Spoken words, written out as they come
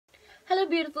Hello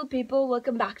beautiful people,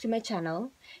 welcome back to my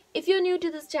channel. If you're new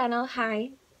to this channel,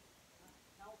 hi.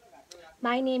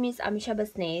 My name is Amisha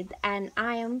Basned and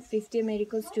I am 50th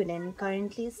medical student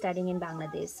currently studying in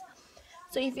Bangladesh.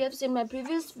 So if you have seen my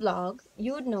previous vlog,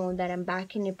 you would know that I'm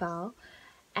back in Nepal,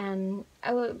 and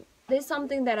there's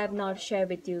something that I've not shared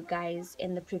with you guys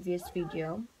in the previous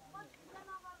video.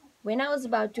 When I was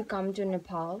about to come to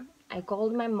Nepal, I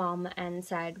called my mom and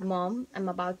said, "Mom, I'm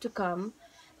about to come.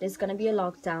 There's gonna be a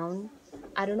lockdown.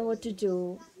 I don't know what to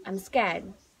do. I'm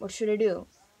scared. What should I do?"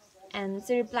 And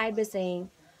she replied by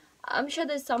saying, "I'm sure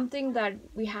there's something that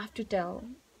we have to tell.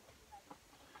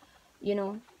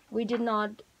 We did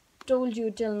not told you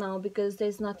till now because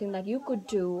there's nothing that you could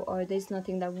do or there's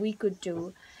nothing that we could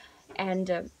do,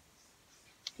 and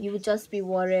you would just be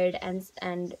worried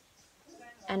and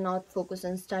not focus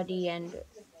on study, and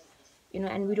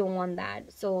we don't want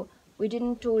that. So we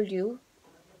didn't told you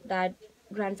that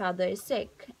grandfather is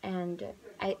sick, and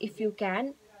if you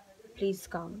can, please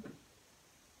come."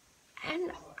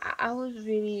 And I was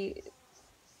really,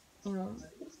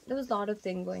 there was a lot of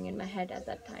things going in my head at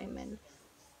that time, and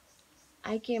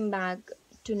I came back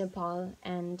to Nepal,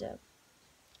 and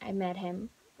I met him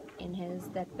in his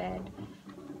deathbed,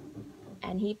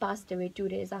 and he passed away 2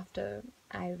 days after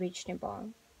I reached Nepal.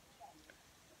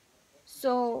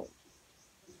 So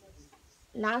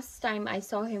last time I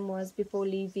saw him was before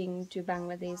leaving to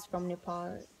Bangladesh from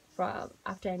Nepal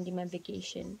after ending my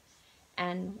vacation,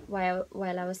 and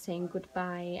while I was saying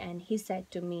goodbye, and he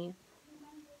said to me,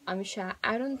 "Amisha,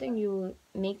 I don't think you'll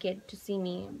make it to see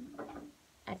me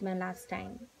at my last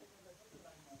time."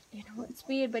 It's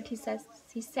weird, but he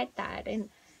said that, and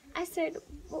I said,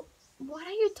 "What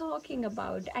are you talking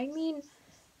about? I mean,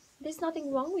 there's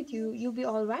nothing wrong with you. You'll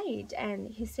be all right."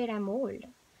 And he said, "I'm old."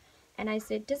 And I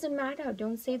said, "Doesn't matter.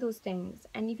 Don't say those things.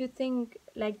 And if you think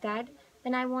like that,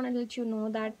 then I want to let you know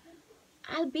that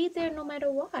I'll be there no matter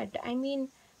what. I mean,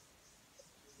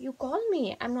 you call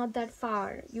me. I'm not that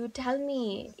far. You tell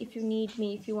me if you need me,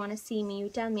 if you want to see me. You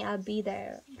tell me, I'll be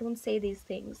there. Don't say these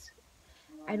things.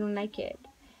 I don't like it."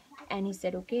 And he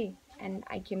said, "Okay." And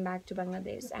I came back to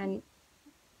Bangladesh, and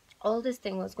all this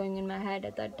thing was going in my head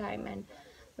at that time. And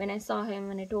when I saw him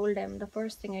and I told him, the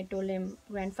first thing I told him,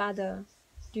 "Grandfather,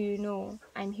 do you know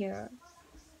I'm here?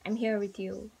 I'm here with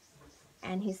you."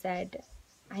 And he said,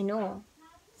 "I know,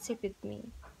 sit with me."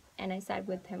 And I sat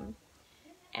with him,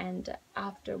 and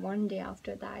after one day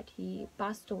after that, he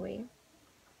passed away.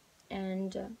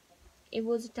 And it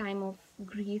was a time of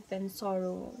grief and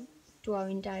sorrow to our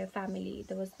entire family.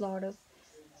 There was a lot of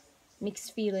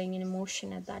mixed feeling and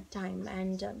emotion at that time,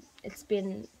 and it's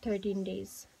been 13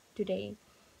 days today,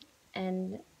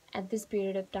 and at this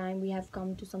period of time we have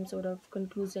come to some sort of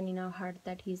conclusion in our heart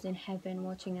that he's in heaven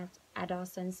watching at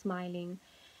us and smiling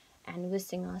and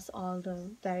wishing us all the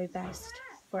very best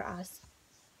for us.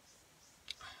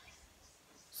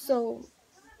 So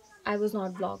I was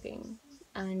not vlogging,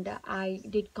 and I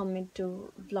did commit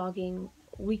to vlogging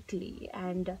weekly,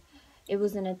 and it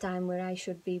was in a time where I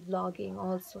should be vlogging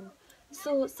also.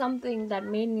 So something that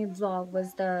made me vlog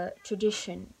was the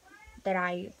tradition that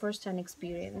I firsthand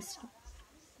experienced,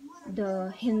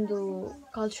 the Hindu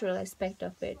cultural aspect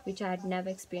of it, which I had never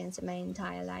experienced in my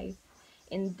entire life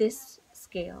in this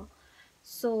scale.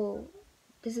 So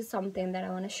this is something that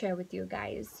I want to share with you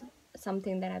guys,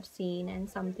 something that I've seen and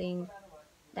something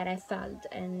that I felt,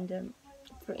 and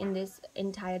in this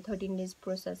entire 13 days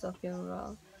process of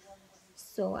funeral.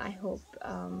 So I hope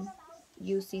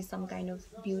you see some kind of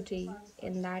beauty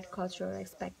in that cultural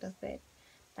aspect of it.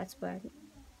 That's what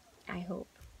I hope.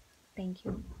 Thank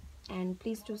you, and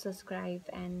please do subscribe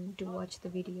and do watch the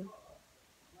video.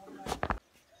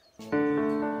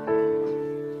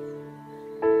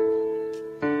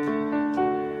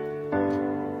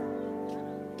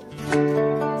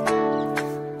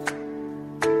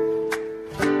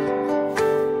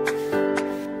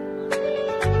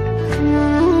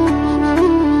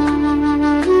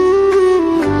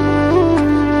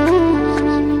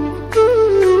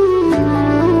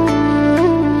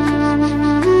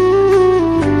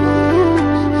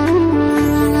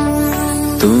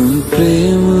 तुम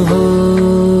प्रेम हो,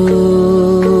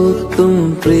 तुम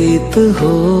प्रीत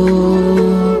हो,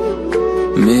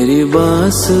 मेरी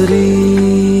बांसुरी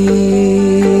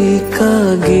का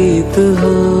गीत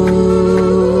हो।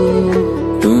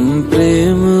 तुम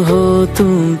प्रेम हो,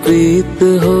 तुम प्रीत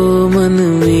हो,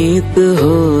 मनमीत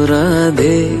हो,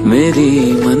 राधे मेरी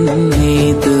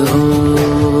मनमीत हो।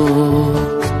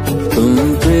 तुम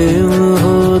प्रेम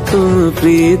हो, तुम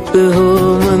प्रीत हो,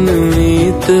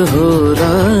 मनमीत हो,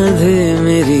 राधे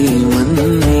मेरी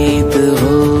मनमीत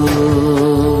हो।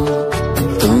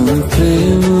 तुम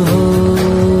प्रेम हो,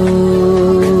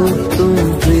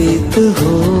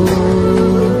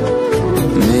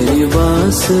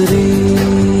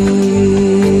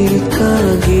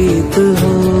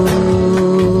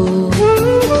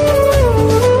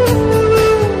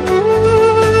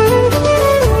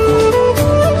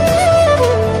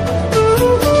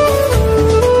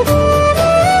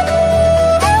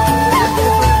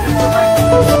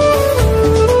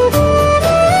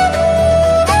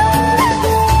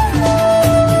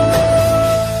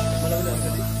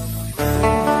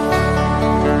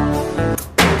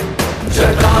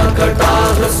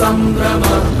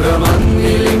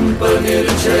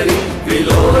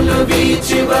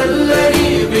 वीचि वल्लरी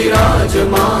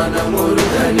विराजमान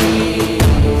मूर्धनि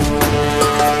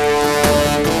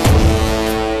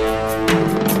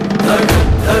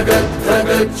धगत्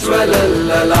धगत्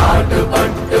ज्वलल्ललाट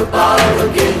पट्ट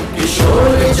पावके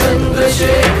किशोर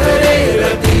चन्द्रशेखरे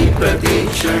रति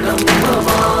प्रतीक्षणं मम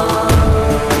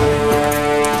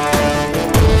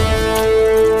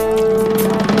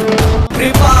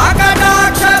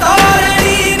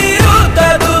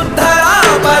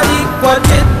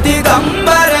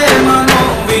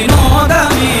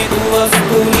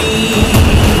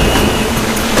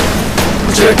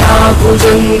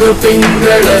जटाभुजंग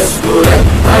पिंगल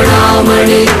स्फुरत्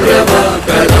फणामणि प्रभ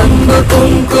कदम्ब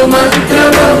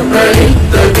कुंकुमद्रव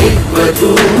प्रलिप्त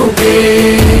दिग्वधूमुखे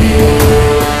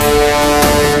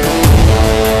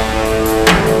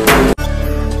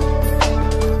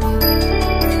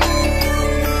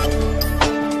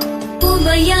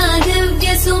उमया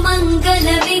दिव्य सुमंगल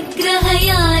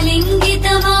विग्रहया लिंगित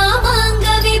वामांग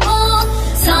विभो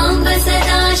सांब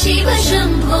सदा शिव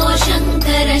शंभो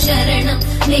शंकर शरणं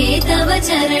मे तव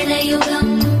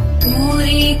चरणयुगम्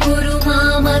दूरीकुरु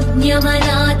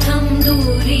मामज्ञमनाथं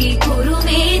दूरीकुरु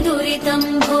मे दुरितं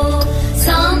भो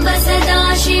सांब सदा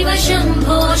शिव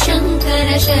शंभो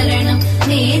शंकर शरणं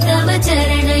मे तव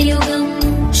चरणयुगम्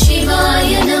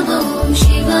शिवाय नमः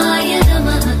शिवाय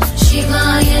नमः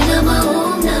शिवाय नमः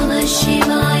नमः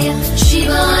शिवाय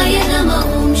शिवाय नमः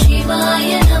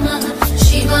शिवाय नमः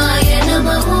शिवाय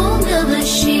नमः नमः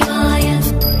शिवाय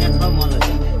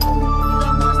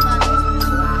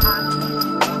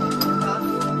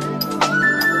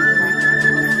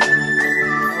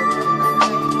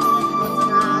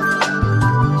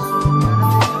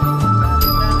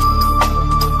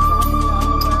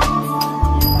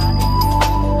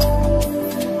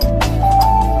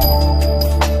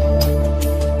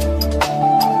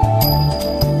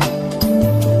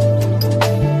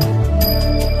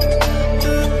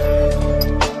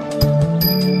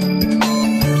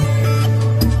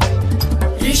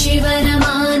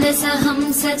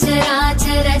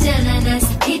सचराचर जनन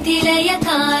स्थितिलय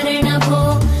कारण भो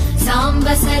सांब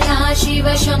सदा शिव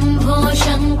शंभो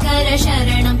शंकर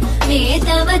शरणं मे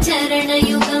तव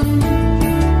चरणयुगम्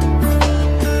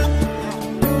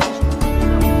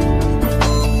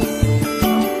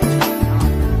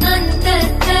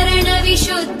अन्तःकरण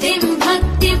विशुद्धिं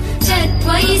भक्तिं च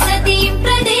त्वयि सतीं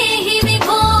प्रदेहि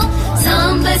विभो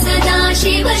सांब सदा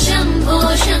शिव शंभो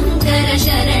शंकर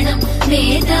शरणं मे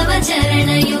तव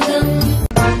चरणयुगम्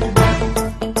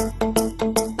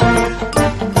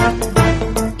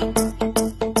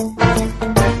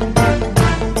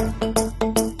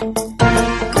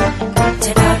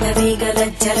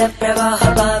प्रवाह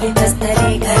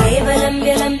पावितस्थले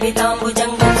घरेवलम्ब्य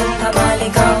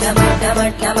लम्बिताम्बुजङ्गतुङ्गमालिकां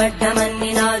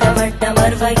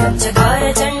ढमड्ढमड्ढमड्ढमन्निनादमड्ढमर्वयुच्चकार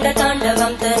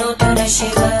चण्डताण्डवं तनोतु न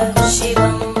शिव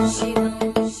शिवम्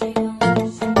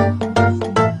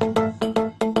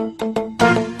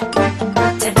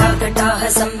जटाकटाः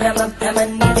सम्भ्रम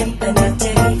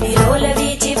भ्रमन्निलिम्पनिर्जरी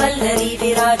विलोलवीचि वल्लरी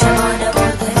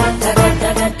विराजमानमूर्धनि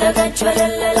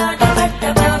धगद्धगद्धगज्ज्वलल्ललाट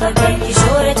पट्टपावके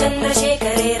किशोर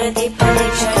चन्द्रशेखरे रति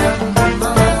प्रतीक्षणम्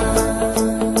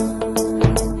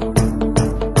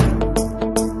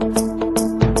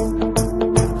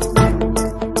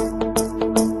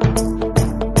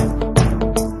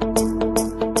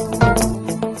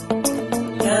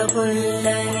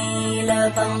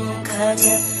प्रफुल्लनीलपङ्कज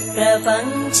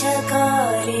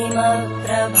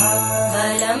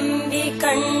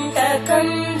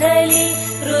प्रपञ्चकारिमप्रभावलम्बिकण्टकन्दली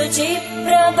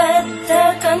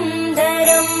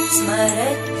रुचिप्रबद्धकन्दरं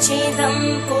स्मरच्चिदं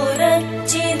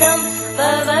पुरच्चिदं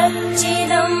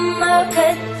भवच्चिदं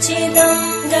मखच्चिदं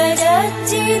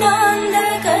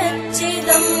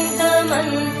गजच्चिदान्धकच्चिदं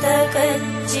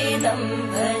दमन्तकच्चिदं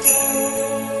भजे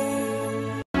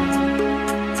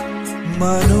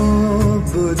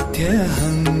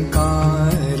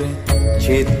मनोबुद्ध्यहङ्कार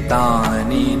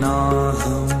चित्तानि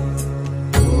नाहम्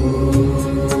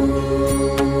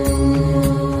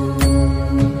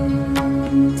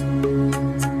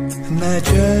न च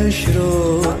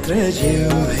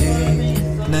श्रोत्रजिह्वे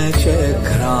न च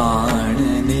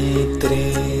घ्राणनेत्रे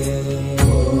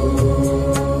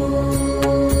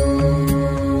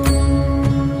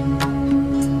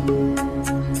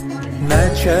न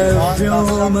च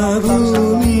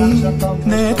व्योमभूमि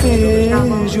न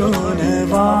तेजो न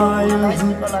वायुः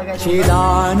चिदानन्दरूपः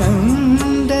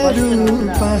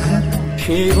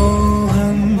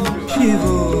शिवोऽहं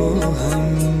शिवोऽहम्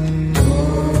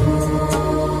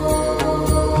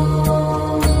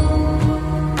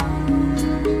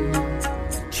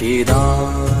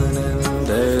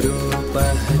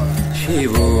चिदानन्दरूपः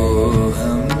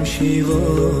शिवोऽहं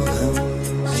शिवोऽहम्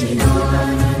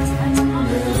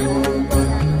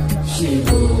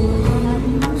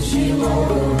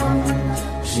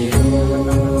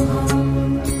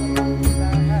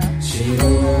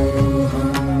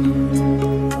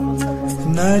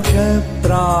न च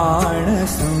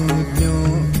प्राणसंज्ञो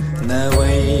न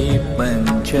वै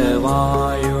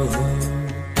पञ्चवायुः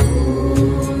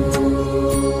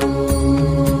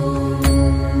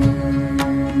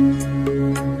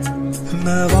न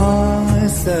वा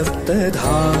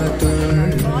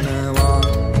सप्तधातुर्न वा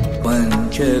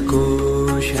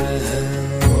पञ्चकोशः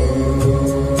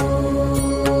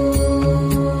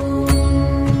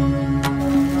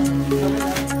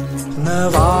न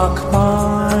वाक्पाणिपादौ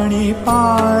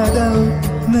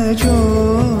न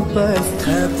चोपस्थपायु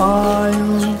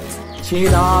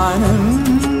चिदानन्दरूपः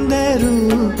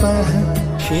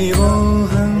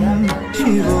शिवोऽहम्